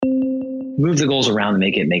move the goals around and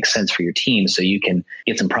make it make sense for your team so you can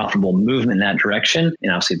get some profitable movement in that direction.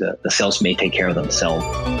 And obviously the sales may take care of themselves.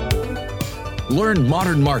 Learn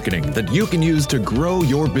modern marketing that you can use to grow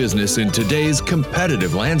your business in today's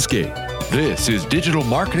competitive landscape. This is Digital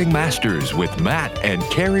Marketing Masters with Matt and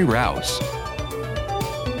Carrie Rouse.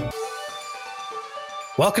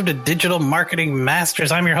 Welcome to Digital Marketing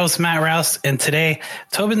Masters. I'm your host, Matt Rouse, and today,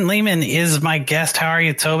 Tobin Lehman is my guest. How are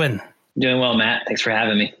you, Tobin? Doing well, Matt. Thanks for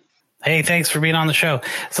having me. Hey, thanks for being on the show.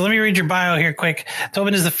 So let me read your bio here quick.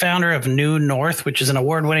 Tobin is the founder of New North, which is an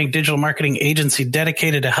award-winning digital marketing agency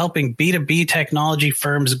dedicated to helping B2B technology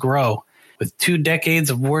firms grow. With 2 decades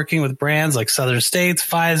of working with brands like Southern States,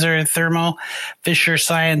 Pfizer, Thermo, Fisher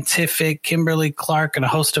Scientific, Kimberly-Clark, and a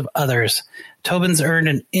host of others, Tobin's earned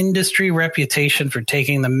an industry reputation for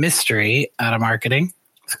taking the mystery out of marketing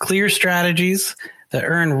with clear strategies that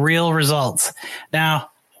earn real results. Now,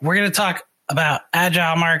 we're going to talk about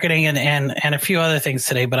agile marketing and a few other things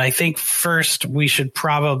today, but I think first we should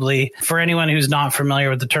probably, for anyone who's not familiar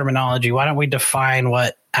with the terminology, why don't we define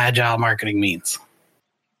what agile marketing means?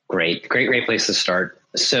 Great place to start.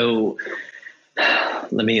 So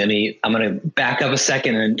I'm going to back up a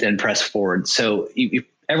second and press forward. So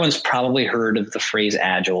everyone's probably heard of the phrase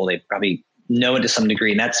agile. They probably know it to some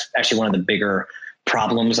degree. And that's actually one of the bigger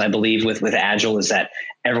problems, I believe, with agile is that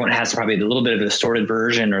everyone has probably a little bit of a distorted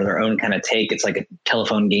version or their own kind of take. It's like a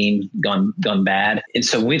telephone game gone bad. And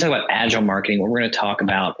so when we talk about agile marketing, what we're going to talk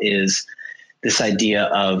about is this idea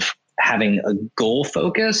of having a goal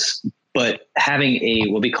focus, but having a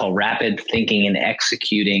what we call rapid thinking and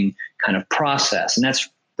executing kind of process. And that's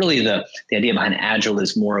really the idea behind agile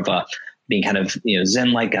is more of a being kind of,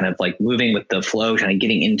 Zen-like, kind of like moving with the flow, kind of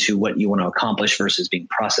getting into what you want to accomplish versus being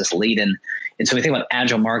process laden. And so we think about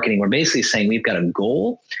agile marketing, we're basically saying we've got a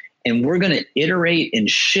goal and we're going to iterate and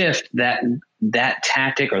shift that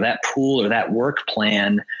tactic or that pool or that work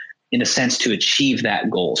plan in a sense to achieve that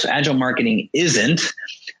goal. So agile marketing isn't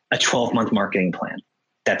a 12-month marketing plan.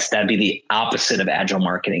 That'd be the opposite of agile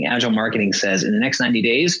marketing. Agile marketing says in the next 90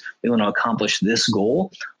 days, we want to accomplish this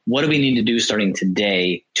goal. What do we need to do starting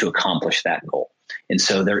today to accomplish that goal? And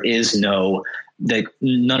so there is none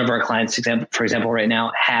of our clients, for example, right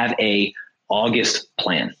now have a August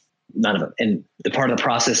plan. None of them. And the part of the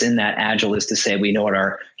process in that agile is to say, we know what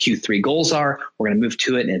our Q3 goals are. We're going to move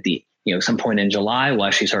to it. And at the some point in July, we'll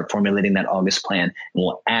actually start formulating that August plan and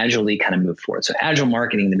we'll agilely kind of move forward. So agile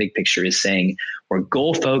marketing, the big picture is saying we're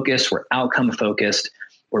goal focused, we're outcome focused,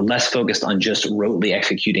 we're less focused on just rotely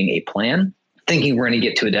executing a plan, thinking we're going to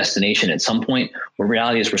get to a destination at some point, where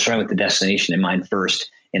reality is we're starting with the destination in mind first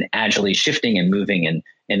and agilely shifting and moving.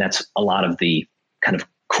 And that's a lot of the kind of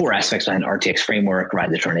core aspects behind RTX framework, Ride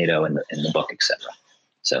the Tornado in the book, et cetera.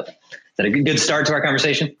 So is that a good start to our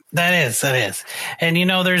conversation? That is. And,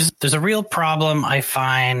 there's a real problem I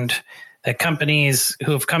find that companies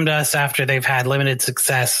who have come to us after they've had limited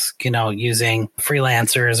success, using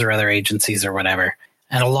freelancers or other agencies or whatever.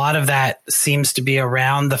 And a lot of that seems to be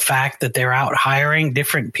around the fact that they're out hiring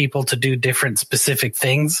different people to do different specific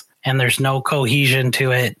things. And there's no cohesion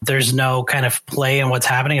to it. There's no kind of play in what's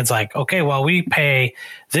happening. It's like, okay, well, we pay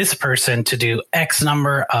this person to do X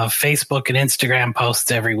number of Facebook and Instagram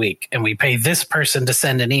posts every week. And we pay this person to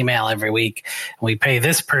send an email every week. And we pay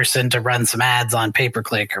this person to run some ads on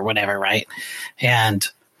pay-per-click or whatever, right? And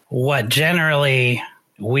what generally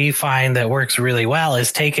we find that works really well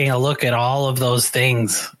is taking a look at all of those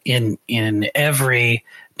things in every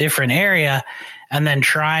different area and then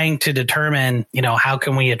trying to determine, how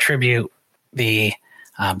can we attribute the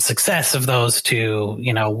success of those to,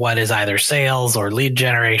 what is either sales or lead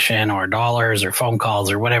generation or dollars or phone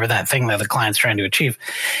calls or whatever that thing that the client's trying to achieve.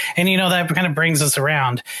 And, that kind of brings us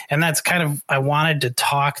around. And that's kind of, I wanted to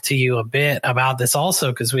talk to you a bit about this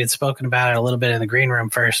also, because we had spoken about it a little bit in the green room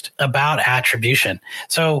first about attribution.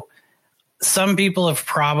 So some people have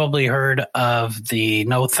probably heard of the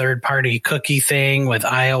no third-party cookie thing with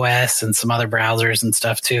iOS and some other browsers and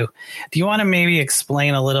stuff too. Do you want to maybe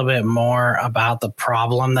explain a little bit more about the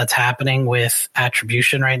problem that's happening with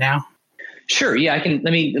attribution right now? Sure. Yeah, I can.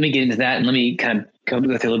 Let me get into that, and let me kind of go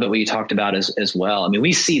with a little bit what you talked about as well. I mean,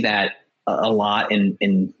 we see that a lot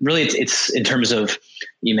in really it's in terms of,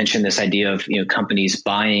 you mentioned this idea of companies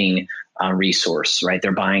buying resource, right?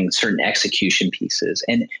 They're buying certain execution pieces,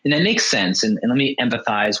 and that makes sense. And let me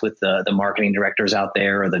empathize with the marketing directors out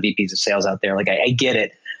there or the VPs of sales out there. Like I get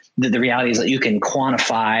it. The reality is that you can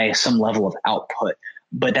quantify some level of output,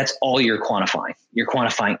 but that's all you're quantifying. You're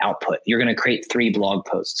quantifying output. You're going to create 3 blog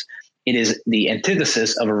posts. It is the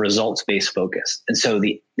antithesis of a results-based focus. And so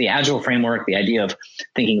the Agile framework, the idea of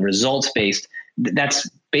thinking results-based, that's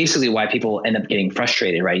basically why people end up getting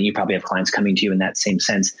frustrated, right? And you probably have clients coming to you in that same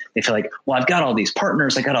sense. They feel like, well, I've got all these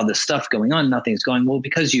partners, I got all this stuff going on, nothing's going. Well,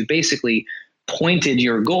 because you basically pointed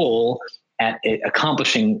your goal at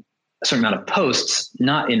accomplishing a certain amount of posts,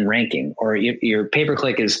 not in ranking, or your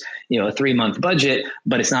pay-per-click is, a 3-month budget,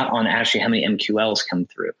 but it's not on actually how many MQLs come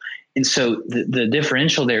through. And so the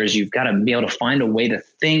differential there is you've got to be able to find a way to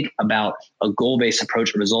think about a goal-based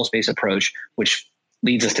approach, a results-based approach, which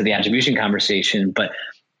leads us to the attribution conversation. But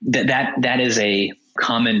that is a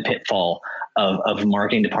common pitfall of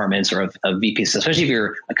marketing departments or of VPs, especially if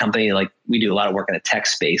you're a company like we do a lot of work in a tech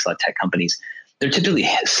space, a lot of tech companies. They're typically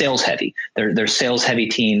sales heavy. They're sales heavy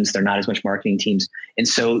teams. They're not as much marketing teams. And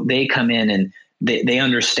so they come in and they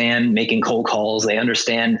understand making cold calls. They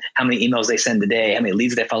understand how many emails they send a day, how many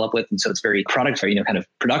leads they follow up with. And so it's very product or, kind of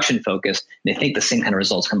production focused. They think the same kind of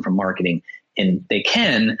results come from marketing, and they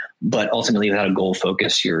can, but ultimately without a goal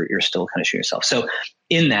focus, you're still kind of shooting yourself. So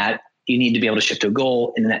in that, you need to be able to shift to a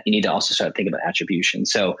goal, and that you need to also start thinking about attribution.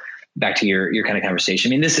 So back to your kind of conversation.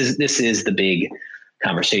 I mean, this is the big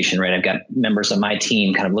conversation, right? I've got members of my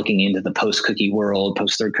team kind of looking into the post-cookie world,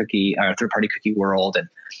 post-third-party cookie world, and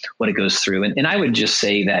what it goes through. And I would just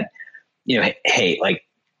say that, hey, like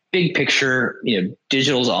big picture,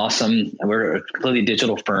 digital's awesome. We're a completely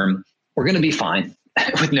digital firm. We're going to be fine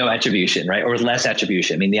with no attribution, right? Or with less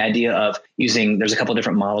attribution. I mean, the idea of there's a couple of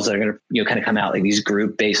different models that are going to, kind of come out, like these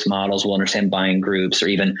group-based models will understand buying groups, or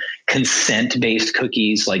even consent-based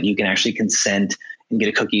cookies, like you can actually consent and get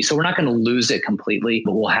a cookie. So we're not going to lose it completely,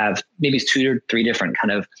 but we'll have maybe 2 or 3 different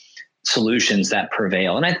kind of solutions that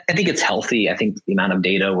prevail. And I think it's healthy. I think the amount of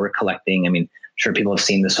data we're collecting, I mean, I'm sure people have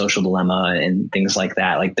seen The Social Dilemma and things like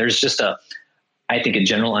that. Like there's just I think a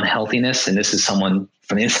general unhealthiness, and this is someone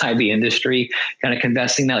from inside the industry kind of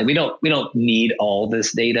confessing that, like we don't need all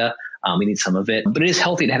this data. We need some of it, but it is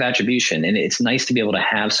healthy to have attribution, and it's nice to be able to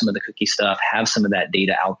have some of the cookie stuff, have some of that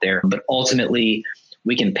data out there. But ultimately,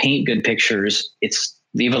 we can paint good pictures. It's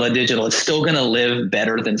Viva la Digital. It's still going to live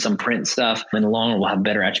better than some print stuff. In the long run, we'll have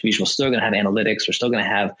better attribution. We're still going to have analytics. We're still going to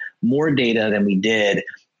have more data than we did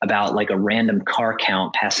about like a random car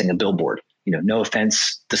count passing a billboard. No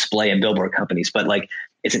offense, display and billboard companies, but like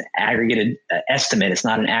it's an aggregated estimate. It's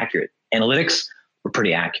not an accurate. Analytics were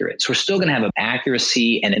pretty accurate. So we're still going to have an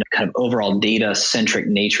accuracy and a kind of overall data centric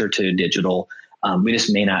nature to digital. We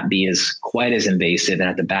just may not be quite as invasive and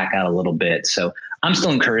have to back out a little bit. So I'm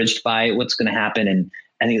still encouraged by what's going to happen. And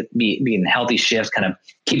I think being a healthy shift kind of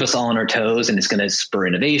keep us all on our toes, and it's going to spur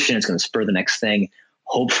innovation. It's going to spur the next thing.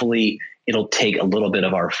 Hopefully it'll take a little bit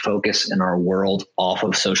of our focus in our world off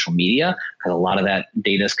of social media, because a lot of that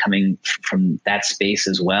data is coming from that space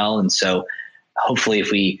as well. And so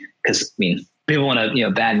hopefully because people want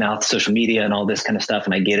to, badmouth social media and all this kind of stuff.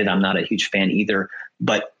 And I get it. I'm not a huge fan either,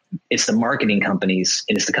 but it's the marketing companies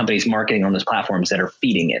and it's the companies marketing on those platforms that are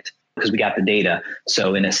feeding it, because we got the data.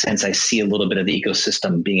 So in a sense, I see a little bit of the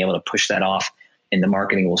ecosystem being able to push that off, and the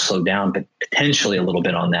marketing will slow down, but potentially a little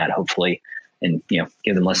bit on that, hopefully, and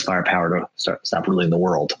give them less firepower to stop ruling the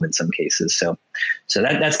world in some cases. So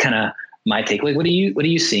that's kind of my take. Like, what are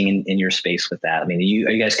you seeing in your space with that? I mean,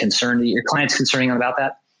 are you guys concerned? Are your clients concerning about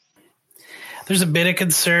that? There's a bit of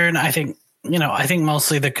concern. I think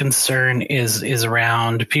mostly the concern is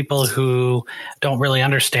around people who don't really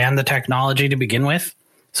understand the technology to begin with.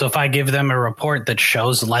 So if I give them a report that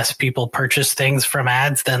shows less people purchase things from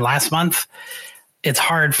ads than last month, it's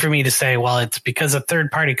hard for me to say, well, it's because of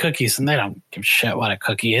third-party cookies, and they don't give a shit what a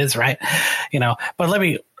cookie is, right? But let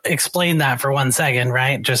me explain that for 1 second,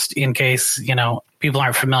 right? Just in case, people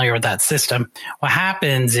aren't familiar with that system. What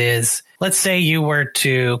happens is, let's say you were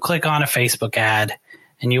to click on a Facebook ad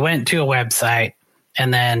and you went to a website,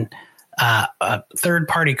 and then a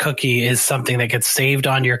third-party cookie is something that gets saved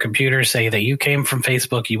on your computer, say that you came from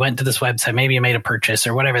Facebook, you went to this website, maybe you made a purchase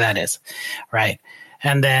or whatever that is, right?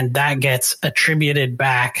 And then that gets attributed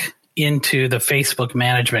back into the Facebook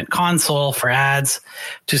management console for ads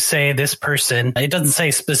to say this person, it doesn't say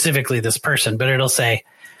specifically this person, but it'll say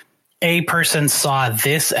a person saw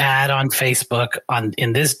this ad on Facebook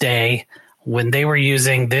in this day when they were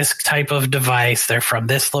using this type of device. They're from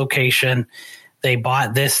this location. They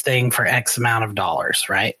bought this thing for X amount of dollars,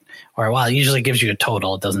 right? Or, well, it usually gives you a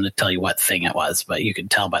total. It doesn't tell you what thing it was, but you can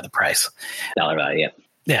tell by the price. Dollar value, yeah.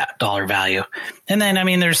 Yeah, dollar value. And then,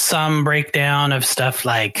 there's some breakdown of stuff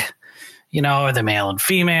like, are they male and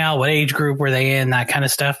female? What age group were they in? That kind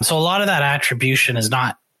of stuff. So a lot of that attribution is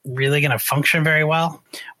not really going to function very well.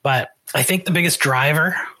 But I think the biggest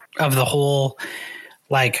driver of the whole,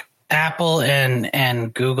 like Apple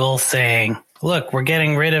and Google saying, look, we're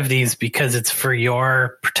getting rid of these because it's for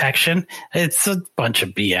your protection. It's a bunch of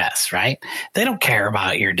BS, right? They don't care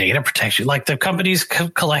about your data protection. Like the companies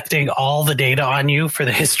collecting all the data on you for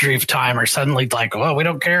the history of time are suddenly like, oh, we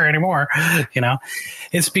don't care anymore.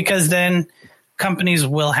 It's because then companies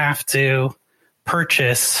will have to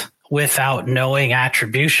purchase without knowing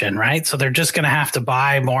attribution, right? So they're just going to have to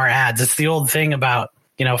buy more ads. It's the old thing about,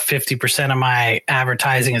 50% of my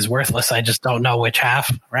advertising is worthless. I just don't know which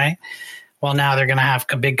half, right? Well, now they're going to have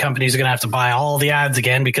big companies are going to have to buy all the ads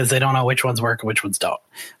again because they don't know which ones work and which ones don't.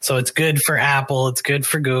 So it's good for Apple. It's good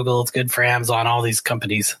for Google. It's good for Amazon, all these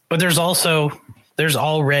companies. But there's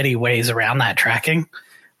already ways around that tracking,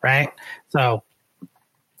 right? So,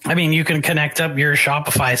 you can connect up your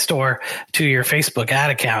Shopify store to your Facebook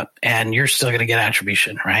ad account and you're still going to get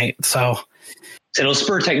attribution, right? So it'll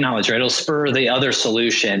spur technology, right? It'll spur the other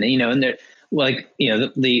solution, and the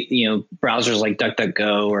browsers like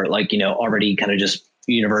DuckDuckGo or already kind of just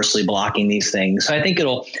universally blocking these things. So I think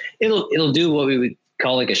it'll do what we would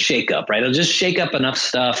call like a shakeup, right? It'll just shake up enough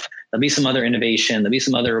stuff. There'll be some other innovation. There'll be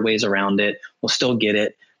some other ways around it. We'll still get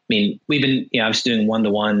it. We've been, I was doing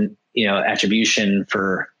one-to-one, attribution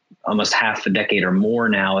for almost half a decade or more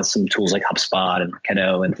now with some tools like HubSpot and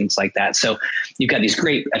Marketo and things like that. So you've got these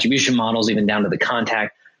great attribution models, even down to the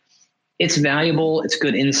contact. It's valuable. It's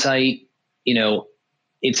good insight.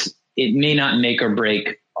 It may not make or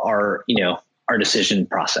break our decision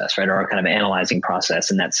process, right? Or our kind of analyzing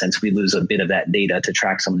process. In that sense, we lose a bit of that data to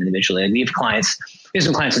track someone individually. And we have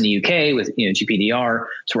some clients in the UK with, GPDR.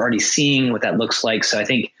 So we're already seeing what that looks like. So I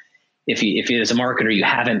think if you as a marketer, you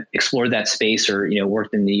haven't explored that space or,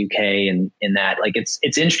 worked in the UK and in that, like, it's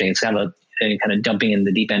interesting. It's kind of jumping in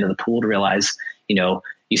the deep end of the pool to realize, you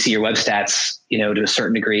see your web stats, to a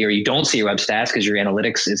certain degree, or you don't see your web stats because your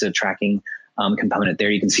analytics is a tracking component there.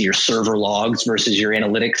 You can see your server logs versus your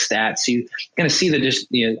analytics stats. You kind of see the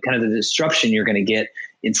disruption you're going to get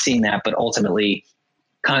in seeing that. But ultimately,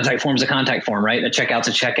 contact form's a contact form, right? A checkout's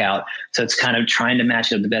a checkout. So it's kind of trying to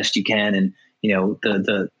match it up the best you can. And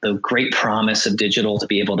the great promise of digital to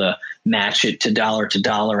be able to match it to dollar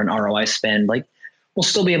and ROI spend, like, we'll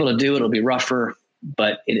still be able to do it. It'll be rougher,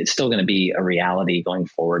 but it's still going to be a reality going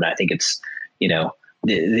forward. I think it's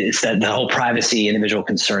it's that the whole privacy, individual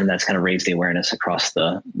concern that's kind of raised the awareness across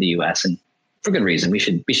the US, and for good reason. We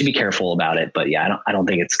should be careful about it. But yeah, I don't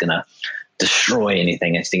think it's going to destroy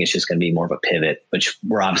anything. I think it's just going to be more of a pivot, which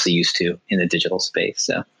we're obviously used to in the digital space.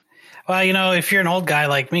 So, well, if you're an old guy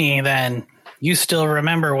like me, then you still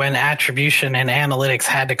remember when attribution and analytics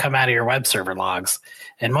had to come out of your web server logs.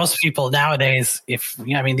 And most people nowadays,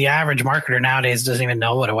 the average marketer nowadays doesn't even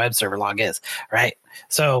know what a web server log is, right?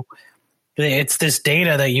 So it's this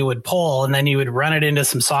data that you would pull and then you would run it into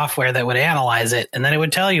some software that would analyze it. And then it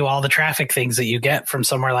would tell you all the traffic things that you get from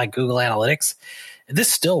somewhere like Google Analytics. This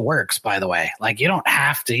still works, by the way. Like, you don't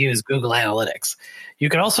have to use Google Analytics. You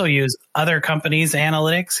could also use other companies'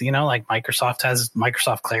 analytics, like Microsoft has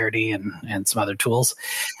Microsoft Clarity and some other tools.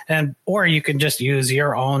 Or you can just use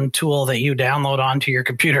your own tool that you download onto your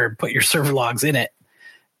computer and put your server logs in it.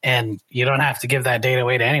 And you don't have to give that data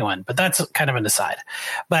away to anyone. But that's kind of an aside.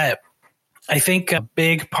 But I think a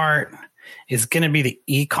big part is going to be the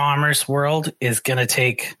e-commerce world is going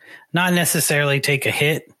to not necessarily take a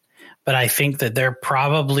hit, but I think that they're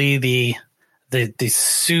probably the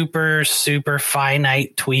super, super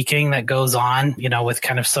finite tweaking that goes on, with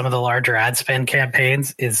kind of some of the larger ad spend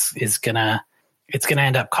campaigns it's going to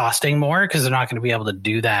end up costing more because they're not going to be able to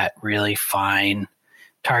do that really fine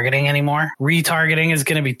targeting anymore. Retargeting is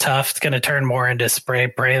going to be tough. It's going to turn more into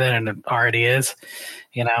spray than it already is,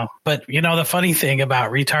 But, the funny thing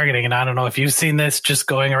about retargeting, and I don't know if you've seen this just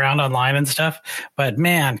going around online and stuff, but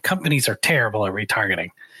man, companies are terrible at retargeting.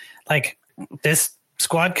 Like this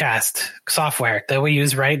Squadcast software that we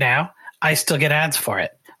use right now, I still get ads for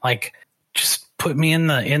it. Like, just put me in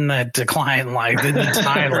the decline, like the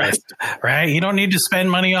decline list, right? You don't need to spend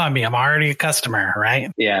money on me. I'm already a customer,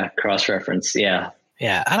 right? Yeah, cross-reference. Yeah.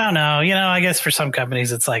 Yeah, I don't know. I guess for some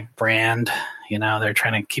companies it's like brand. They're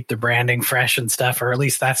trying to keep the branding fresh and stuff, or at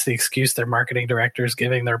least that's the excuse their marketing director is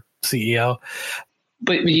giving their CEO.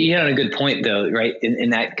 But you had a good point, though, right?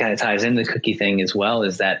 And that kind of ties in the cookie thing as well,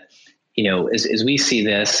 is that, as we see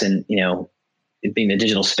this and, it being a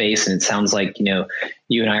digital space, and it sounds like,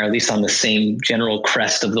 you and I are at least on the same general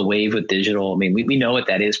crest of the wave with digital. I mean, we know what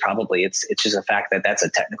that is probably. It's just a fact that that's a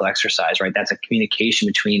technical exercise, right? That's a communication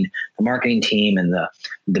between the marketing team and the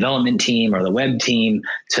development team or the web team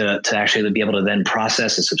to actually be able to then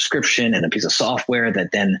process a subscription and a piece of software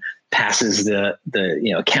that then passes the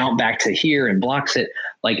account back to here and blocks it.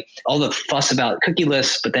 Like all the fuss about cookie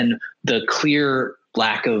lists, but then the clear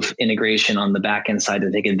lack of integration on the back end side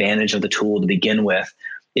to take advantage of the tool to begin with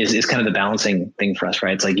is kind of the balancing thing for us,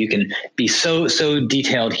 right? It's like you can be so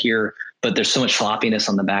detailed here, but there's so much floppiness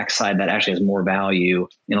on the backside that actually has more value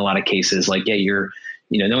in a lot of cases. Like, yeah,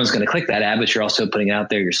 no one's going to click that ad, but you're also putting it out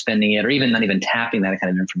there, you're spending it, or even not even tapping that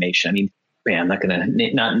kind of information. I mean, I'm not going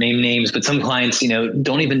to not name names, but some clients,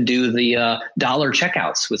 don't even do the dollar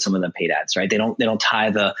checkouts with some of the paid ads, right? They don't tie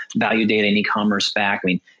the value data in e-commerce back. I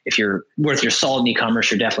mean, if you're worth your salt in e-commerce,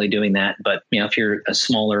 you're definitely doing that. But if you're a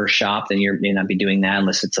smaller shop, then you may not be doing that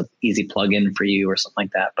unless it's an easy plug-in for you or something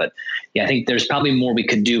like that. But yeah, I think there's probably more we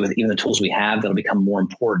could do with even the tools we have that'll become more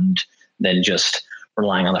important than just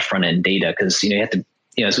relying on the front end data. Because you have to,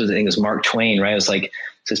 so I think it was Mark Twain, right? It was like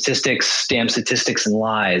statistics, damn statistics and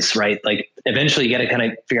lies, right? Like eventually you got to kind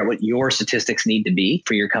of figure out what your statistics need to be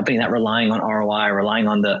for your company, not relying on ROI, relying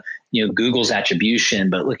on the, Google's attribution,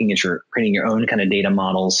 but looking at creating your own kind of data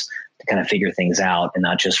models to kind of figure things out and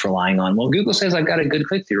not just relying on, well, Google says I've got a good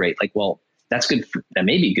click-through rate. Like, well, that's good. That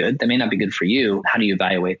may be good. That may not be good for you. How do you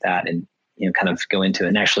evaluate that? And, kind of go into it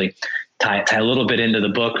and actually tie a little bit into the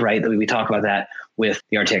book, right? We talk about that with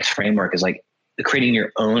the RTX framework is like creating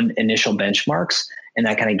your own initial benchmarks. And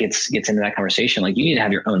that kind of gets into that conversation. Like you need to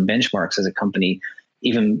have your own benchmarks as a company,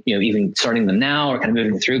 even starting them now or kind of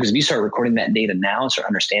moving through. Because if you start recording that data now and start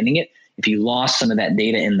understanding it, if you lost some of that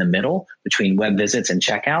data in the middle between web visits and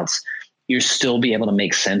checkouts, you'll still be able to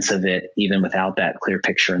make sense of it even without that clear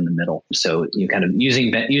picture in the middle. So you kind of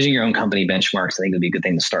using your own company benchmarks, I think would be a good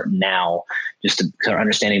thing to start now, just to start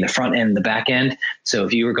understanding the front end, the back end. So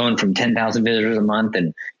if you were going from 10,000 visitors a month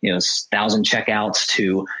and 1,000 checkouts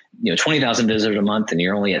to 20,000 visitors a month, and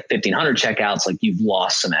you're only at 1,500 checkouts, like you've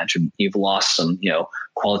lost some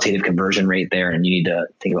qualitative conversion rate there, and you need to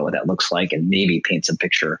think about what that looks like and maybe paint some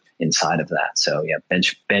picture inside of that. So yeah,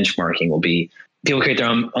 benchmarking will be. People create their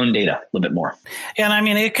own data a little bit more. Yeah, and I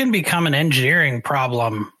mean, it can become an engineering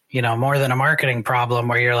problem, more than a marketing problem,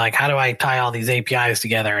 where you're like, how do I tie all these APIs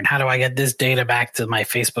together? And how do I get this data back to my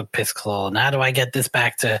Facebook pixel? And how do I get this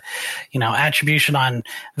back to, attribution on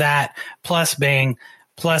that, plus Bing,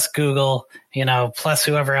 plus Google, plus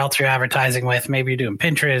whoever else you're advertising with? Maybe you're doing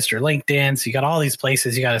Pinterest or LinkedIn. So you got all these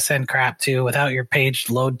places you got to send crap to without your page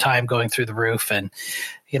load time going through the roof. And,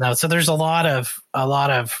 so there's a lot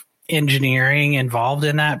of engineering involved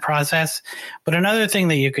in that process. But another thing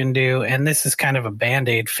that you can do, and this is kind of a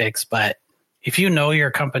Band-Aid fix, but if you know your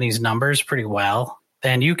company's numbers pretty well,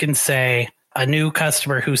 then you can say a new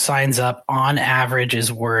customer who signs up on average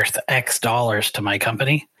is worth X dollars to my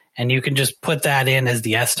company. And you can just put that in as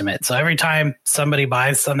the estimate. So every time somebody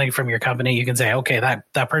buys something from your company, you can say, okay,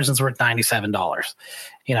 that person's worth $97.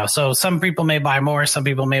 So some people may buy more, some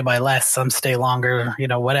people may buy less, some stay longer,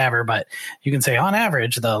 whatever. But you can say on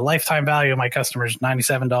average, the lifetime value of my customer is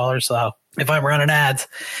 $97. So if I'm running ads,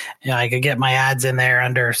 I could get my ads in there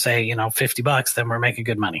under, say, $50, then we're making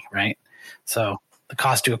good money, right? So the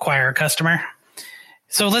cost to acquire a customer.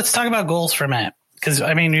 So let's talk about goals for a minute. Because,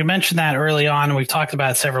 I mean, you mentioned that early on, and we've talked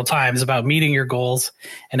about it several times about meeting your goals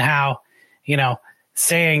and how,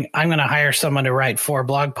 saying I'm going to hire someone to write 4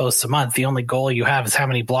 blog posts a month, the only goal you have is how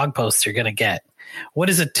many blog posts you're going to get.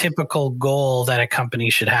 What is a typical goal that a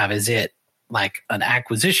company should have? Is it like an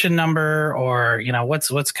acquisition number or,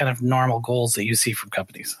 what's kind of normal goals that you see from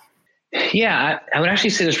companies? Yeah, I would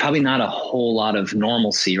actually say there's probably not a whole lot of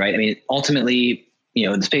normalcy, right? I mean, ultimately,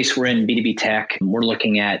 the space we're in, B2B tech, we're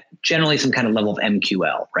looking at generally some kind of level of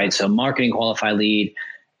MQL, right? So marketing qualified lead,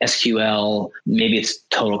 SQL, maybe it's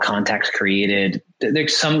total contacts created.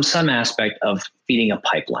 There's some aspect of feeding a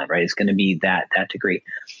pipeline, right? It's going to be that degree.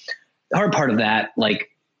 The hard part of that,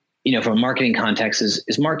 from a marketing context is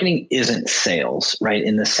marketing isn't sales, right?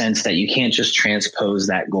 In the sense that you can't just transpose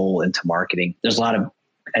that goal into marketing. There's a lot of,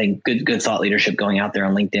 I think, good thought leadership going out there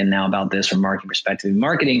on LinkedIn now about this from a marketing perspective. In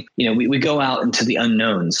marketing, we go out into the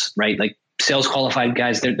unknowns, right? Like sales qualified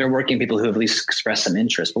guys, they're working people who have at least expressed some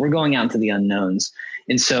interest, but we're going out into the unknowns.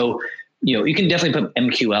 And so, you can definitely put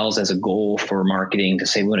MQLs as a goal for marketing to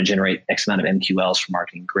say we want to generate X amount of MQLs for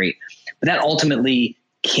marketing. Great. But that ultimately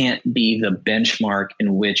can't be the benchmark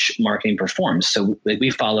in which marketing performs. So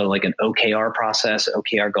we follow like an OKR process,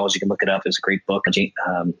 OKR goals. You can look it up. There's a great book.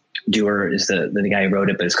 Dewar is the guy who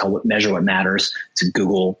wrote it, but it's called Measure What Matters. It's a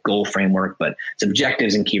Google goal framework, but it's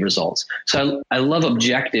objectives and key results. So I love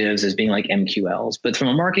objectives as being like MQLs, but from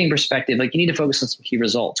a marketing perspective, you need to focus on some key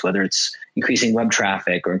results, whether it's increasing web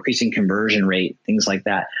traffic or increasing conversion rate, things like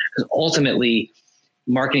that. Because ultimately,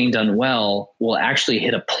 marketing done well will actually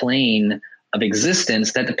hit a plane of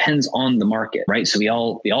existence that depends on the market, right? So we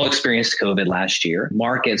all experienced COVID last year.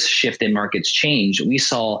 Markets shifted, markets changed. We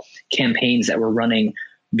saw campaigns that were running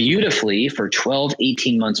beautifully for 12,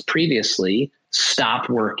 18 months previously stopped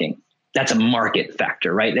working. That's a market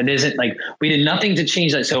factor, right? That isn't like we did nothing to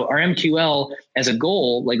change that. So our MQL as a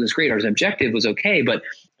goal, like was great. Our objective was okay, but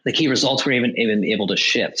the key results were even able to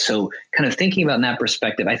shift. So kind of thinking about in that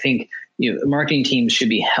perspective, I think marketing teams should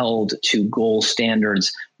be held to goal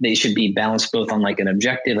standards. They should be balanced both on like an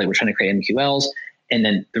objective, like we're trying to create MQLs, and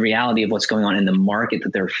then the reality of what's going on in the market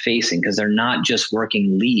that they're facing, because they're not just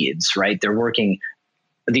working leads, right? They're working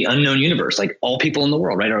the unknown universe, like all people in the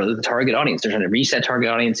world, right? Or the target audience. They're trying to reach that target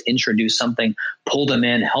audience, introduce something, pull them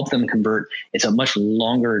in, help them convert. It's a much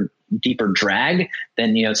longer, deeper drag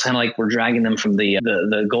than, it's kind of like we're dragging them from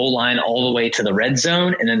the goal line all the way to the red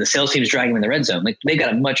zone. And then the sales team is dragging them in the red zone. Like they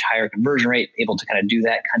got a much higher conversion rate, able to kind of do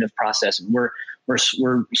that kind of process. And we're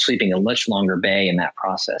sleeping a much longer bay in that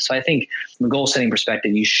process. So I think from a goal setting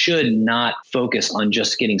perspective, you should not focus on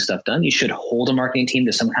just getting stuff done. You should hold a marketing team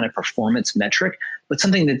to some kind of performance metric, but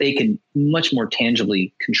something that they can much more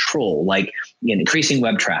tangibly control, like increasing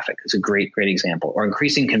web traffic is a great example, or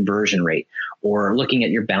increasing conversion rate, or looking at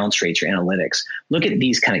your bounce rates, your analytics. Look at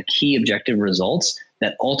these kind of key objective results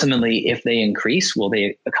that ultimately, if they increase, will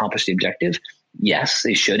they accomplish the objective? Yes,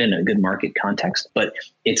 they should in a good market context, but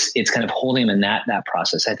it's kind of holding them in that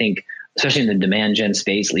process. I think, especially in the demand gen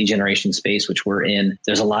space, lead generation space, which we're in,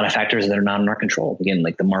 there's a lot of factors that are not in our control. Again,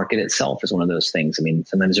 like the market itself is one of those things. I mean,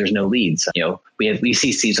 sometimes there's no leads. We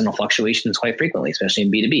see seasonal fluctuations quite frequently, especially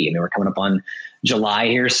in B2B. I mean, we're coming up on July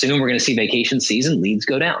here soon. We're going to see vacation season, leads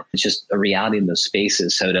go down. It's just a reality in those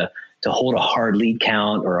spaces. So to hold a hard lead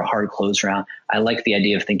count or a hard close round, I like the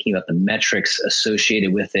idea of thinking about the metrics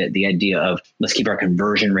associated with it. The idea of let's keep our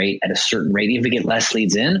conversion rate at a certain rate. Even if we get less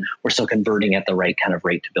leads in, we're still converting at the right kind of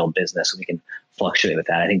rate to build business. So we can fluctuate with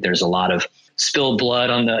that. I think there's a lot of spilled blood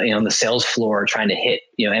on the the sales floor trying to hit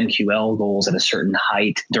MQL goals at a certain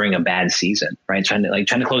height during a bad season, right? Trying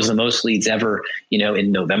to close the most leads ever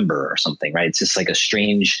in November or something, right? It's just like a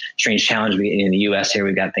strange challenge. In the US here,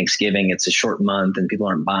 we've got Thanksgiving. It's a short month and people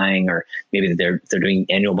aren't buying, or maybe they're doing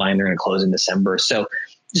annual buying. They're going to close in December. So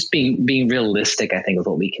just being realistic, I think, with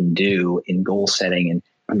what we can do in goal setting. And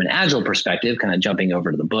from an agile perspective, kind of jumping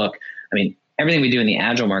over to the book, I mean, everything we do in the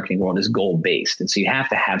agile marketing world is goal based. And so you have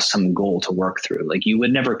to have some goal to work through. Like you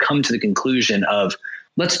would never come to the conclusion of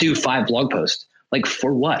let's do 5 blog posts. Like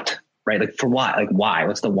for what, right? Like for why, like why,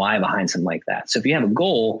 what's the why behind something like that? So if you have a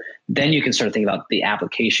goal, then you can start thinking about the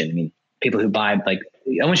application. I mean, people who buy, like,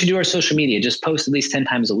 I want you to do our social media, just post at least 10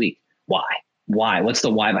 times a week. Why? What's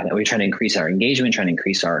the why behind it? Are we trying to increase our engagement, trying to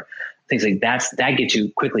increase our things like that? That gets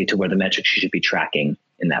you quickly to where the metrics you should be tracking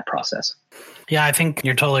in that process. Yeah, I think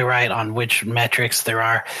you're totally right on which metrics there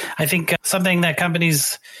are. I think something that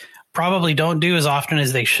companies probably don't do as often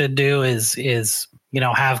as they should do is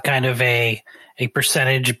have kind of a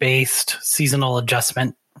percentage based seasonal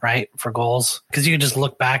adjustment, right, for goals. Because you can just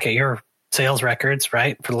look back at your sales records,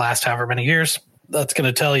 right, for the last however many years. That's going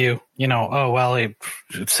to tell you,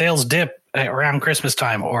 if sales dip around Christmas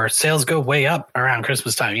time, or sales go way up around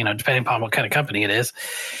Christmas time, depending upon what kind of company it is.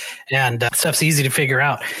 And stuff's easy to figure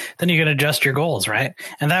out. Then you can adjust your goals, right?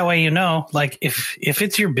 And that way, like if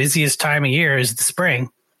it's your busiest time of year is the spring,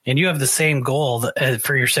 and you have the same goal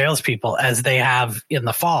for your salespeople as they have in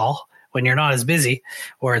the fall when you're not as busy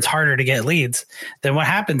or it's harder to get leads, then what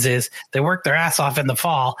happens is they work their ass off in the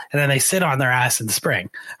fall and then they sit on their ass in the spring,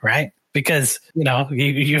 right? Because, you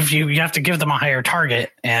have to give them a higher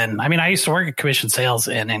target. And I mean, I used to work at commission sales,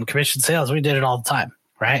 and in commission sales, we did it all the time,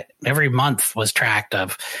 right? Every month was tracked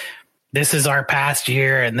of this is our past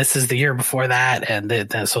year and this is the year before that.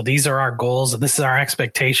 And so these are our goals and this is our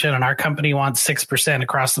expectation. And our company wants 6%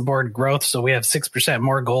 across the board growth. So we have 6%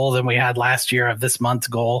 more goal than we had last year of this month's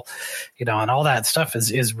goal, and all that stuff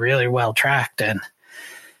is really well tracked. And,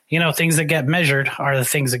 things that get measured are the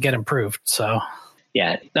things that get improved. So.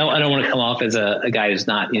 Yeah, no, I don't want to come off as a guy who's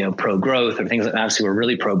not, pro growth or things like that. Obviously, we're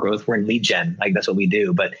really pro growth. We're in lead gen, like that's what we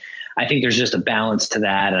do. But I think there's just a balance to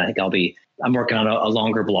that. And I think I'm working on a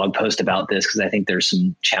longer blog post about this because I think there's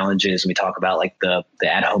some challenges. And we talk about like the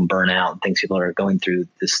at-home burnout and things people are going through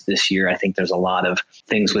this year. I think there's a lot of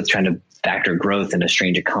things with trying to factor growth in a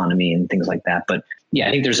strange economy and things like that. But yeah,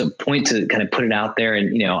 I think there's a point to kind of put it out there.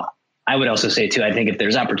 And, I would also say too, I think if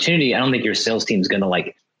there's opportunity, I don't think your sales team's going to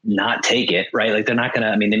like not take it, right? Like they're not going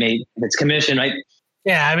to, if it's commission, right?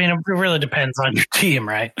 Yeah. It really depends on your team,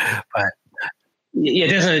 right? But yeah, it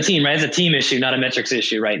depends on the team, right? It's a team issue, not a metrics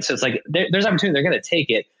issue, right? So it's like, there's opportunity, they're going to take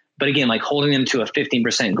it. But again, like holding them to a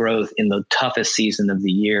 15% growth in the toughest season of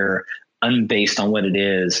the year, unbased on what it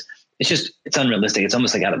is it's unrealistic. It's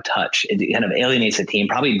almost like out of touch. It kind of alienates the team,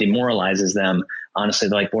 probably demoralizes them. Honestly,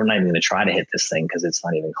 they're like, we're not even going to try to hit this thing because it's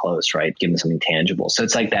not even close, right? Give them something tangible. So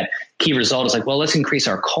it's like that key result is like, well, let's increase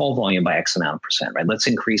our call volume by X amount of percent, right? Let's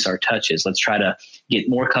increase our touches. Let's try to get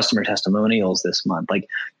more customer testimonials this month. Like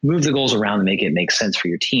move the goals around and make it make sense for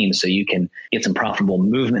your team so you can get some profitable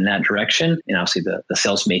movement in that direction. And obviously the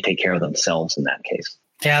sales may take care of themselves in that case.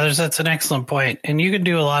 Yeah, that's an excellent point. And you can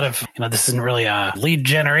do a lot of, this isn't really a lead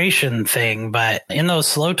generation thing, but in those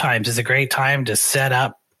slow times is a great time to set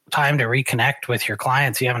up time to reconnect with your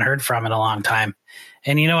clients you haven't heard from in a long time.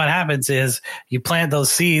 And you know what happens is you plant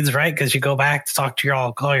those seeds, right? Because you go back to talk to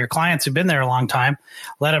all your clients who've been there a long time,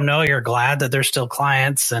 let them know you're glad that they're still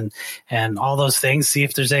clients and all those things, see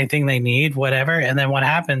if there's anything they need, whatever. And then what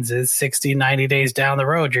happens is 60, 90 days down the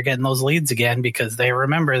road, you're getting those leads again because they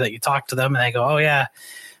remember that you talked to them and they go, oh yeah,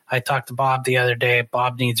 I talked to Bob the other day.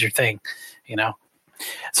 Bob needs your thing,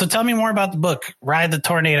 So tell me more about the book, Ride the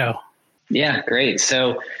Tornado. Yeah, great.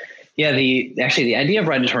 So yeah, the idea of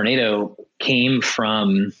Ride the Tornado came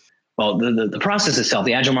from, well, the process itself,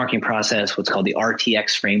 the agile marketing process, what's called the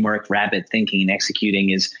RTX framework, rapid thinking and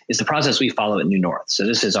executing is the process we follow at New North. So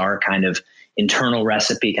this is our kind of internal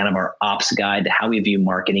recipe, kind of our ops guide to how we view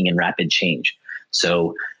marketing and rapid change.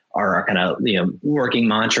 So our kind of, working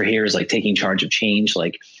mantra here is like taking charge of change.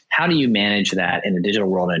 Like, how do you manage that in a digital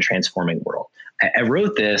world and a transforming world? I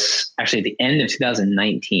wrote this actually at the end of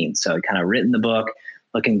 2019. So I kind of written the book,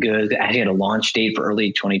 looking good. I actually had a launch date for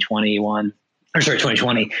early 2020.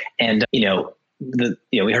 And, we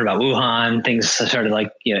heard about Wuhan, things started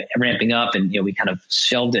ramping up and, we kind of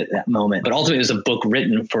shelved it at that moment. But ultimately it was a book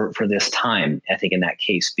written for this time, I think in that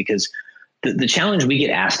case, because the challenge we get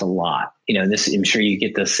asked a lot, I'm sure you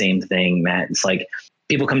get the same thing, Matt. It's like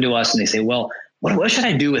people come to us and they say, well, what should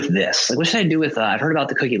I do with this? Like, what should I do with, I've heard about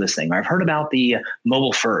the cookieless thing, or I've heard about the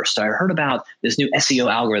mobile first, or I heard about this new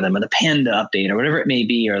SEO algorithm or the Panda update or whatever it may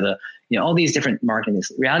be, or the, all these different marketing things.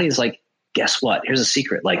 The reality is like, guess what? Here's a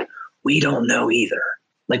secret. Like, we don't know either.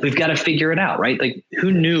 Like, we've got to figure it out, right? Like,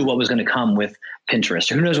 who knew what was going to come with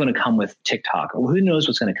Pinterest, or who knows what's going to come with TikTok, or who knows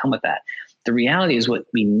what's going to come with that? The reality is what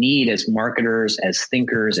we need as marketers, as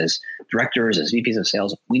thinkers, as directors, as VPs of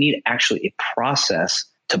sales, we need actually a process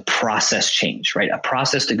to process change, right? A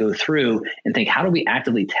process to go through and think, how do we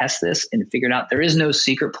actively test this and figure it out? There is no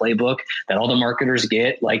secret playbook that all the marketers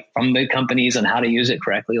get, like from the companies on how to use it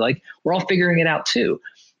correctly. Like, we're all figuring it out too.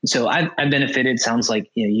 And so I've benefited, sounds like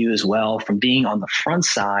you as well, from being on the front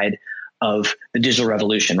side of the digital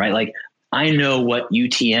revolution, right? Like, I know what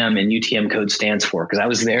UTM and UTM code stands for because I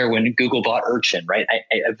was there when Google bought Urchin, right?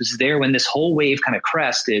 I was there when this whole wave kind of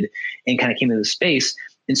crested and kind of came into the space.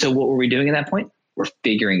 And so what were we doing at that point? We're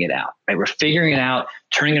figuring it out, right? We're figuring it out,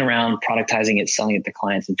 turning it around, productizing it, selling it to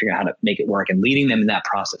clients, and figuring out how to make it work and leading them in that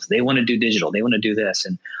process. They want to do digital. They want to do this.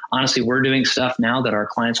 And honestly, we're doing stuff now that our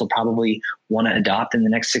clients will probably want to adopt in the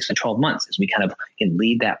next 6 to 12 months as we kind of can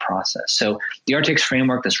lead that process. So the RTX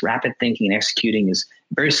framework, this rapid thinking and executing, is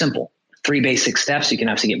very simple. 3 basic steps. You can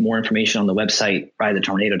obviously get more information on the website,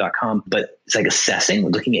 ridethetornado.com, but it's like assessing,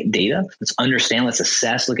 looking at data. Let's understand, let's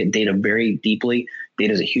assess, look at data very deeply.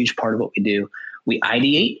 Data is a huge part of what we do. We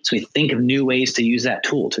ideate, so we think of new ways to use that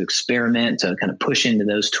tool, to experiment, to kind of push into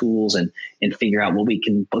those tools and figure out what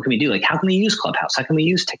can we do? Like, how can we use Clubhouse? How can we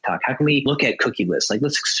use TikTok? How can we look at cookie lists? Like,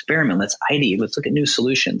 let's experiment, let's ideate, let's look at new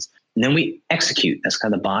solutions. And then we execute. That's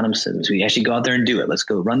kind of the bottom systems. We actually go out there and do it. Let's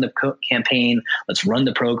go run the campaign. Let's run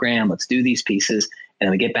the program. Let's do these pieces. And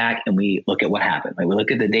then we get back and we look at what happened. Right? We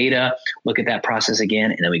look at the data, look at that process again,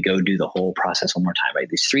 and then we go do the whole process one more time. Right?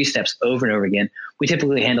 These 3 steps over and over again. We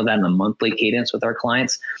typically handle that in a monthly cadence with our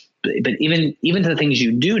clients. But even to the things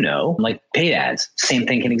you do know, like paid ads, same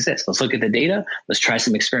thing can exist. Let's look at the data. Let's try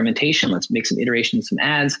some experimentation. Let's make some iterations, some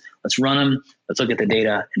ads. Let's run them. Let's look at the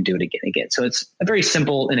data and do it again. So it's a very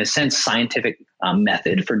simple, in a sense, scientific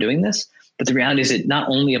method for doing this. But the reality is it not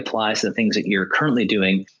only applies to the things that you're currently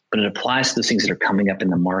doing, but it applies to those things that are coming up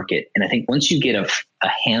in the market. And I think once you get a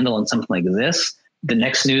handle on something like this, the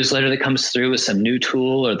next newsletter that comes through with some new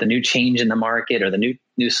tool or the new change in the market or the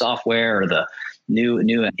new software or the new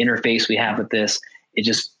interface we have with this, it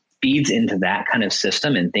just feeds into that kind of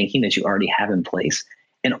system and thinking that you already have in place.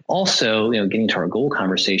 And also, getting to our goal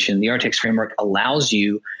conversation, the RTX framework allows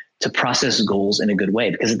you to process goals in a good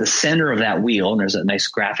way, because at the center of that wheel, and there's a nice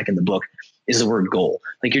graphic in the book, is the word goal.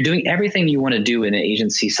 Like, you're doing everything you want to do in an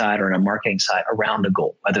agency side or in a marketing side around a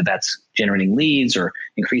goal, whether that's generating leads or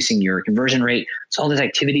increasing your conversion rate. So all these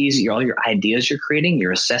activities, all your ideas you're creating,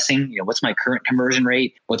 you're assessing, what's my current conversion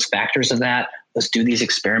rate? What's factors of that? Let's do these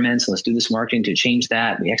experiments. Let's do this marketing to change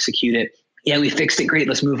that. We execute it. Yeah, we fixed it. Great.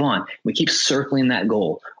 Let's move on. We keep circling that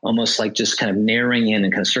goal, almost like just kind of narrowing in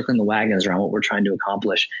and kind of circling the wagons around what we're trying to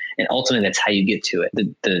accomplish. And ultimately, that's how you get to it.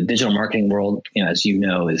 The digital marketing world, as you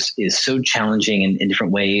know, is so challenging in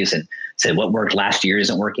different ways. And say what worked last year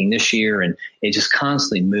isn't working this year. And it just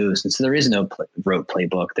constantly moves. And so there is no rote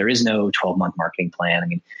playbook. There is no 12-month marketing plan. I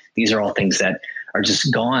mean, these are all things that are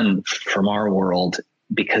just gone from our world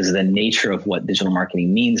because of the nature of what digital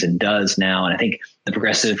marketing means and does now. And I think the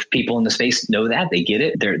progressive people in the space know that. They get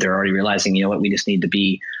it. They're already realizing, what, we just need to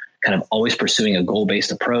be kind of always pursuing a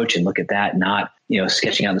goal-based approach and look at that, not,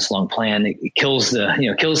 sketching out this long plan. It kills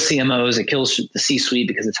kills CMOs, it kills the C-suite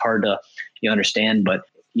because it's hard to, understand. But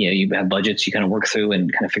you have budgets you kind of work through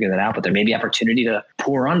and kind of figure that out, but there may be opportunity to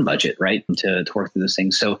pour on budget, right? To work through those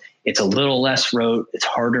things. So it's a little less rote. It's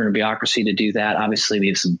harder in bureaucracy to do that. Obviously we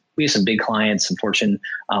have some big clients, some Fortune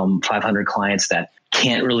 500 clients that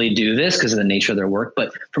can't really do this because of the nature of their work.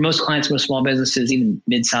 But for most clients, most small businesses, even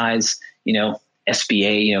mid-size,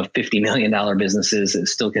 SBA, $50 million businesses that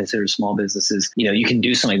still considered small businesses, you can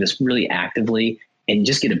do something like this really actively and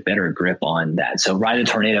just get a better grip on that. So ride a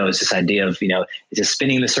tornado is this idea of, it's just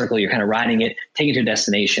spinning the circle. You're kind of riding it, taking it to a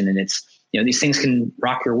destination. And it's, these things can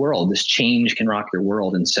rock your world. This change can rock your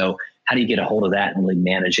world. And so how do you get a hold of that and really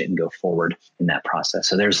manage it and go forward in that process?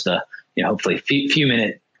 So there's the, hopefully few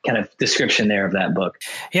minute kind of description there of that book.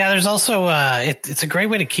 Yeah, there's also, it's a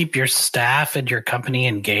great way to keep your staff and your company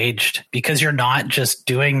engaged because you're not just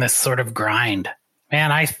doing this sort of grind.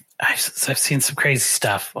 Man, I've seen some crazy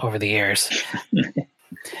stuff over the years.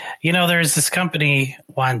 There's this company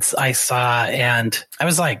once I saw and I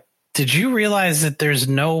was like, did you realize that there's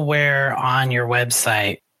nowhere on your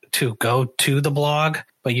website to go to the blog,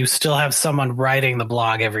 but you still have someone writing the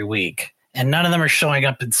blog every week and none of them are showing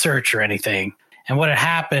up in search or anything? And what had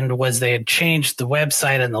happened was they had changed the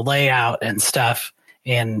website and the layout and stuff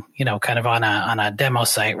in, kind of on a demo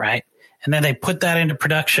site, right? And then they put that into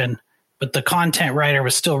production, but the content writer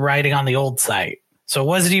was still writing on the old site. So it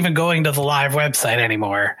wasn't even going to the live website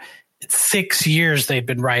anymore. It's 6 years they'd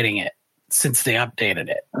been writing it since they updated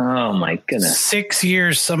it. Oh my goodness. 6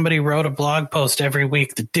 years somebody wrote a blog post every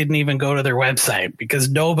week that didn't even go to their website because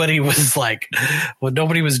nobody was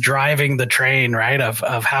nobody was driving the train, right?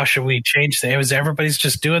 Of how should we change things? Everybody's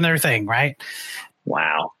just doing their thing, right?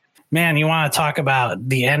 Wow. Man, you want to talk about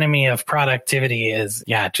the enemy of productivity is,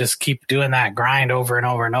 just keep doing that grind over and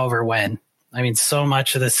over and over so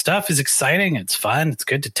much of this stuff is exciting. It's fun. It's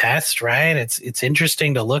good to test, right? It's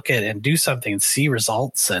interesting to look at and do something and see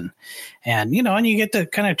results and you get to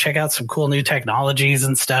kind of check out some cool new technologies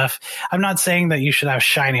and stuff. I'm not saying that you should have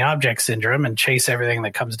shiny object syndrome and chase everything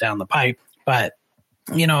that comes down the pipe, but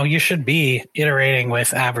you should be iterating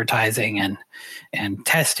with advertising and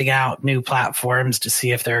testing out new platforms to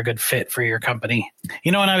see if they're a good fit for your company.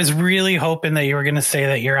 And I was really hoping that you were going to say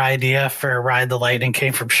that your idea for Ride the Lightning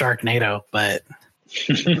came from Sharknado, but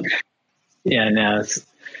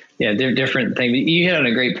they're different things. You hit on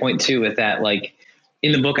a great point too with that. Like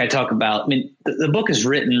in the book, I talk about, the book is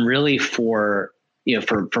written really for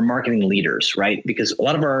marketing leaders, right? Because a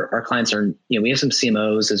lot of our clients are, we have some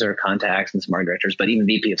CMOs as our contacts and some marketing directors, but even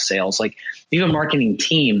VP of sales, like if you have a marketing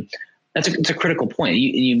team, it's a critical point.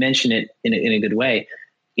 You mentioned it in a good way.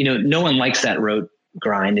 No one likes that rote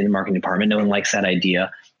grind in the marketing department. No one likes that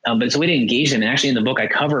idea. But it's a way to engage them. And actually in the book, I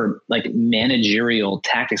cover like managerial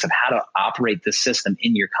tactics of how to operate the system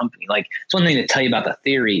in your company. Like it's one thing to tell you about the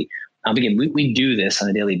theory. Again, we do this on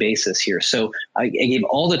a daily basis here. So I gave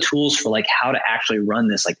all the tools for like how to actually run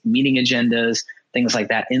this, like meeting agendas, things like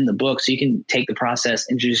that in the book. So you can take the process,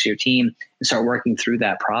 introduce your team and start working through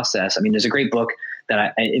that process. There's a great book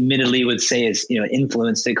that I admittedly would say is,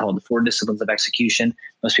 influenced it called The 4 Disciplines of Execution.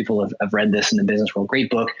 Most people have read this in the business world. Great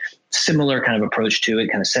book, similar kind of approach to it,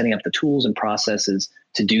 kind of setting up the tools and processes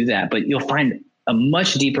to do that. But you'll find a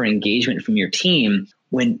much deeper engagement from your team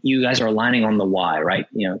when you guys are aligning on the why, right?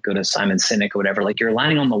 Go to Simon Sinek or whatever, like you're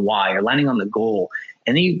aligning on the why, you're aligning on the goal,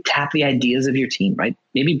 and then you tap the ideas of your team, right?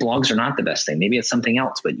 Maybe blogs are not the best thing. Maybe it's something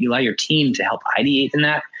else, but you allow your team to help ideate in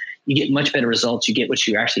that. You get much better results. You get what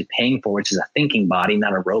you're actually paying for, which is a thinking body,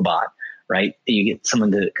 not a robot, right? You get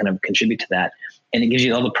someone to kind of contribute to that. And it gives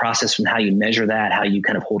you all the process from how you measure that, how you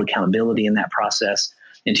kind of hold accountability in that process.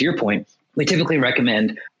 And to your point, we typically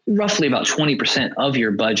recommend roughly about 20% of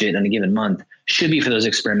your budget in a given month should be for those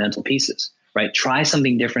experimental pieces, right? Try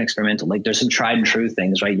something different, experimental. Like there's some tried and true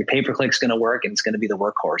things, right? Your pay-per-click's going to work and it's going to be the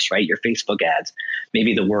workhorse, right? Your Facebook ads,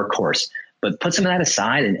 maybe the workhorse, but put some of that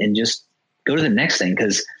aside and just go to the next thing.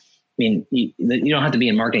 Because mean, you don't have to be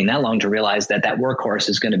in marketing that long to realize that workhorse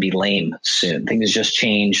is going to be lame soon. Things just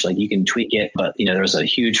change. Like you can tweak it, but there was a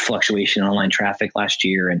huge fluctuation in online traffic last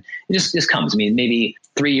year, and it just comes. I mean, maybe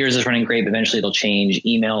 3 years is running great, but eventually it'll change.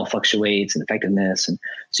 Email fluctuates and effectiveness, and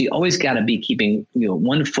so you always got to be keeping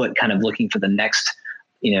 1 foot kind of looking for the next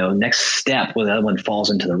step where the other one falls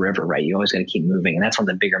into the river, right? You always got to keep moving, and that's one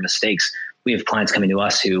of the bigger mistakes. We have clients coming to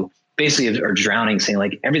us who basically are drowning, saying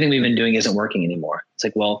like everything we've been doing isn't working anymore. It's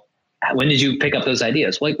like, well, when did you pick up those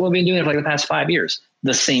ideas? Well, we've been doing it for like the past 5 years.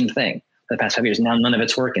 The same thing for the past 5 years. Now none of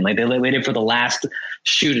it's working. Like they waited for the last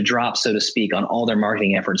shoe to drop, so to speak, on all their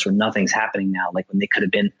marketing efforts where nothing's happening now. Like when they could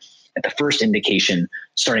have been at the first indication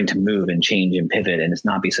starting to move and change and pivot, and it's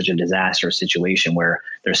not be such a disastrous situation where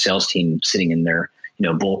their sales team sitting in their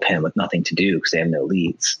bullpen with nothing to do because they have no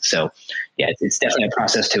leads. So yeah, it's definitely a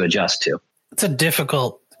process to adjust to. It's a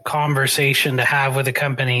difficult conversation to have with a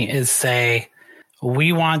company is say,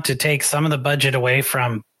 we want to take some of the budget away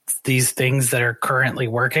from these things that are currently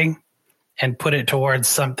working and put it towards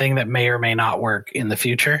something that may or may not work in the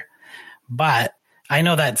future. But I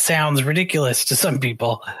know that sounds ridiculous to some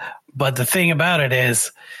people, but the thing about it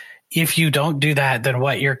is, if you don't do that, then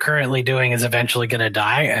what you're currently doing is eventually going to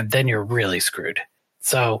die, and then you're really screwed.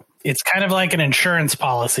 So it's kind of like an insurance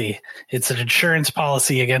policy. It's an insurance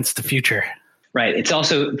policy against the future. Right. It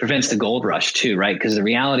also prevents the gold rush too, right? Because the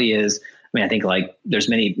reality is, I think like there's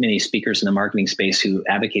many speakers in the marketing space who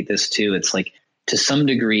advocate this too. It's like to some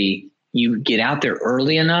degree, you get out there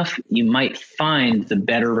early enough, you might find the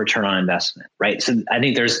better return on investment, right? So I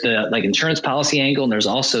think there's the like insurance policy angle, and there's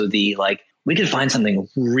also the like, we could find something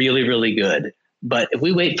really, really good. But if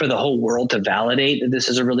we wait for the whole world to validate that this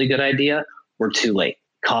is a really good idea, we're too late.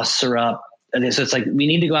 Costs are up. And so it's like we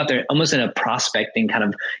need to go out there almost in a prospecting kind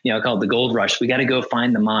of, I call it the gold rush. We got to go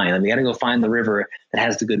find the mine. Like we got to go find the river that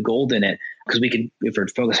has the good gold in it, because we could, if we're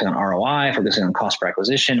focusing on ROI, focusing on cost per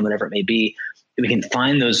acquisition, whatever it may be, we can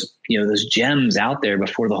find those, those gems out there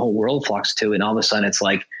before the whole world flocks to it. And all of a sudden it's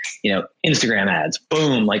like, Instagram ads,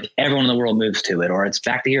 boom, like everyone in the world moves to it, or it's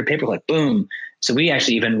back to here, pay-per-click, boom. So we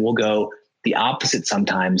actually even will go the opposite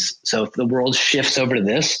sometimes. So if the world shifts over to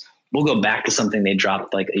this, we'll go back to something they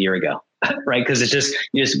dropped like a year ago. Right. Because it's just,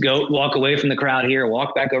 you just walk away from the crowd here,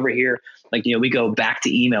 walk back over here. Like, we go back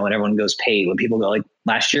to email when everyone goes paid. When people go like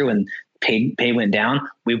last year when paid went down,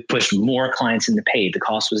 we pushed more clients into paid. The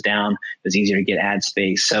cost was down. It was easier to get ad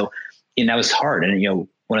space. So, that was hard. And,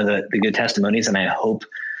 one of the good testimonies, and I hope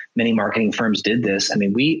many marketing firms did this. I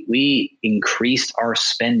mean, we increased our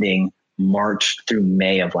spending March through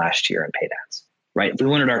May of last year in paid ads. Right. If we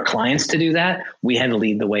wanted our clients to do that, we had to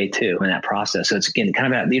lead the way too in that process. So it's again, kind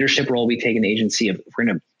of that leadership role we take in the agency. If we're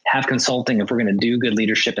going to have consulting, if we're going to do good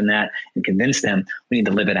leadership in that and convince them, we need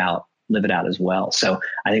to live it out as well. So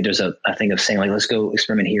I think there's a thing of saying like, let's go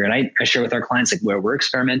experiment here. And I share with our clients, like where we're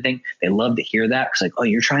experimenting, they love to hear that. Cause like, oh,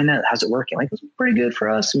 you're trying that. How's it working? Like, it's pretty good for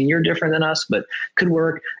us. I mean, you're different than us, but could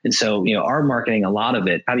work. And so, our marketing, a lot of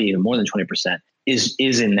it, probably even more than 20%,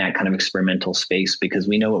 is in that kind of experimental space, because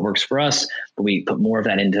we know what works for us, but we put more of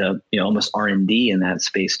that into, almost R&D in that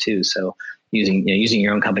space too. So using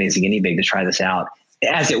your own company as a guinea pig to try this out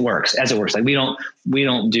as it works. Like we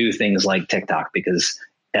don't do things like TikTok, because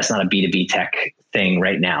that's not a B2B tech thing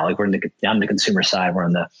right now. Like we're on the consumer side, we're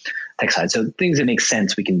on the tech side. So things that make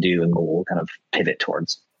sense we can do, and we'll kind of pivot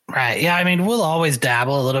towards. Right. Yeah. I mean, we'll always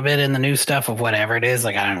dabble a little bit in the new stuff of whatever it is.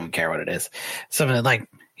 Like, I don't even care what it is. Something like,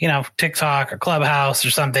 TikTok or Clubhouse or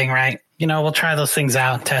something, right? We'll try those things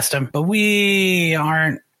out, test them, but we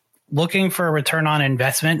aren't looking for a return on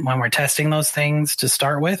investment when we're testing those things to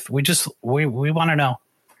start with. We want to know,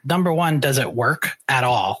 number one, does it work at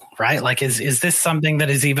all? Right? Like, is this something that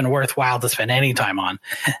is even worthwhile to spend any time on?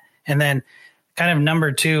 And then kind of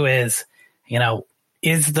number two is,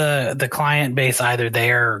 is the client base either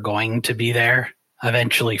there or going to be there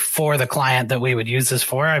eventually for the client that we would use this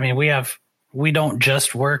for? I mean, we don't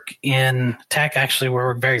just work in tech. Actually, we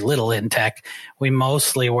work very little in tech. We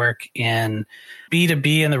mostly work in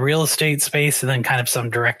B2B in the real estate space, and then kind of some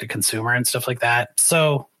direct to consumer and stuff like that.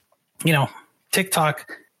 So,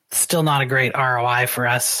 TikTok, still not a great ROI for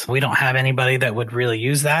us. We don't have anybody that would really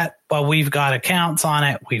use that, but we've got accounts on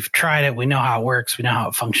it. We've tried it. We know how it works. We know how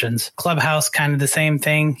it functions. Clubhouse, kind of the same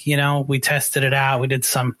thing. We tested it out. We did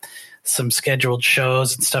some scheduled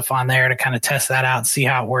shows and stuff on there to kind of test that out, see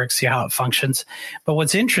how it works, see how it functions. But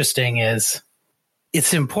what's interesting is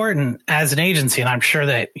it's important as an agency, and I'm sure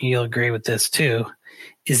that you'll agree with this too,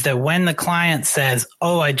 is that when the client says,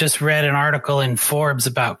 oh, I just read an article in Forbes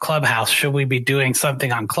about Clubhouse, should we be doing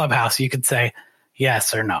something on Clubhouse? You could say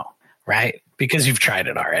yes or no, right? Because you've tried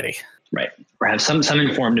it already. Right. Or have some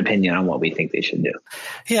informed opinion on what we think they should do.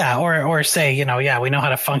 Yeah. Or say, we know how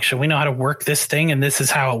to function. We know how to work this thing, and this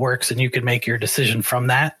is how it works. And you can make your decision from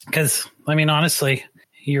that. Because, honestly,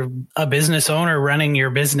 you're a business owner running your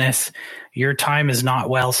business. Your time is not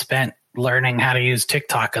well spent learning how to use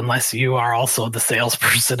TikTok unless you are also the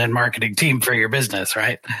salesperson and marketing team for your business,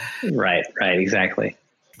 right? Right. Exactly.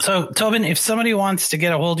 So, Tobin, if somebody wants to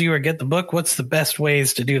get a hold of you or get the book, what's the best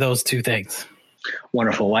ways to do those two things?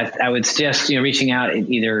 Wonderful. I would suggest, reaching out at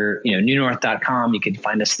either, newnorth.com. You can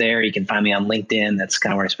find us there. You can find me on LinkedIn. That's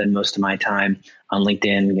kind of where I spend most of my time, on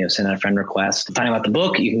LinkedIn. Send out a friend request. To find out about the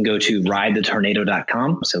book, you can go to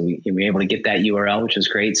ridethetornado.com. So we're able to get that URL, which is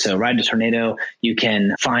great. So Ride the Tornado, you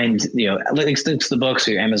can find, links to the book. So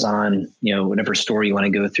your Amazon, whatever store you want to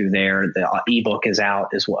go through there. The ebook is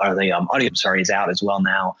out as well, or the audio, is out as well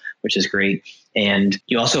now, which is great. And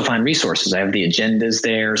you also find resources. I have the agendas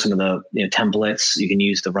there, some of the templates you can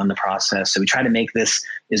use to run the process. So we try to make this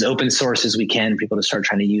as open source as we can, people to start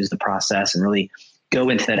trying to use the process and really go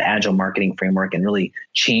into that agile marketing framework and really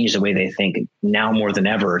change the way they think now more than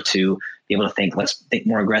ever, to be able to think, let's think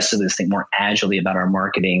more aggressively, let's think more agilely about our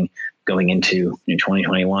marketing going into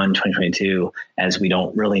 2021, 2022, as we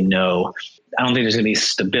don't really know. I don't think there's going to be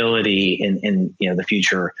stability in the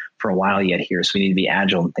future for a while yet here. So we need to be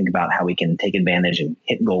agile and think about how we can take advantage and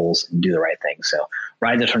hit goals and do the right thing. So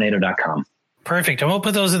ridethetornado.com. Perfect. And we'll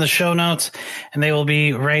put those in the show notes, and they will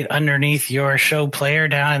be right underneath your show player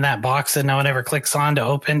down in that box that no one ever clicks on to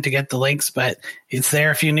open to get the links, but it's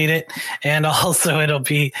there if you need it. And also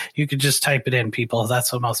you could just type it in, people.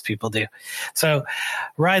 That's what most people do. So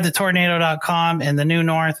ridethetornado.com and the New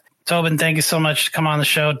North. Tobin, thank you so much to come on the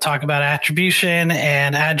show to talk about attribution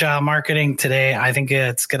and agile marketing today. I think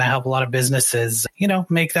it's going to help a lot of businesses,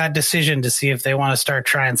 make that decision to see if they want to start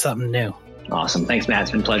trying something new. Awesome. Thanks, Matt.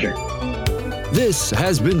 It's been a pleasure. This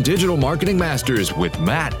has been Digital Marketing Masters with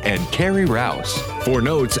Matt and Carrie Rouse. For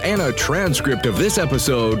notes and a transcript of this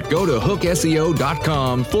episode, go to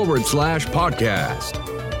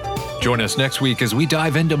hookseo.com/podcast. Join us next week as we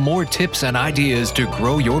dive into more tips and ideas to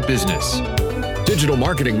grow your business. Digital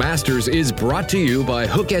Marketing Masters is brought to you by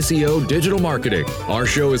Hook SEO Digital Marketing. Our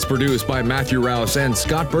show is produced by Matthew Rouse and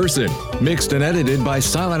Scott Burson, mixed and edited by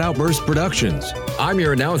Silent Outburst Productions. I'm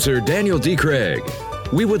your announcer, Daniel D. Craig.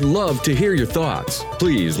 We would love to hear your thoughts.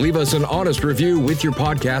 Please leave us an honest review with your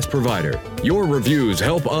podcast provider. Your reviews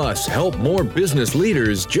help us help more business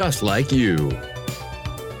leaders just like you.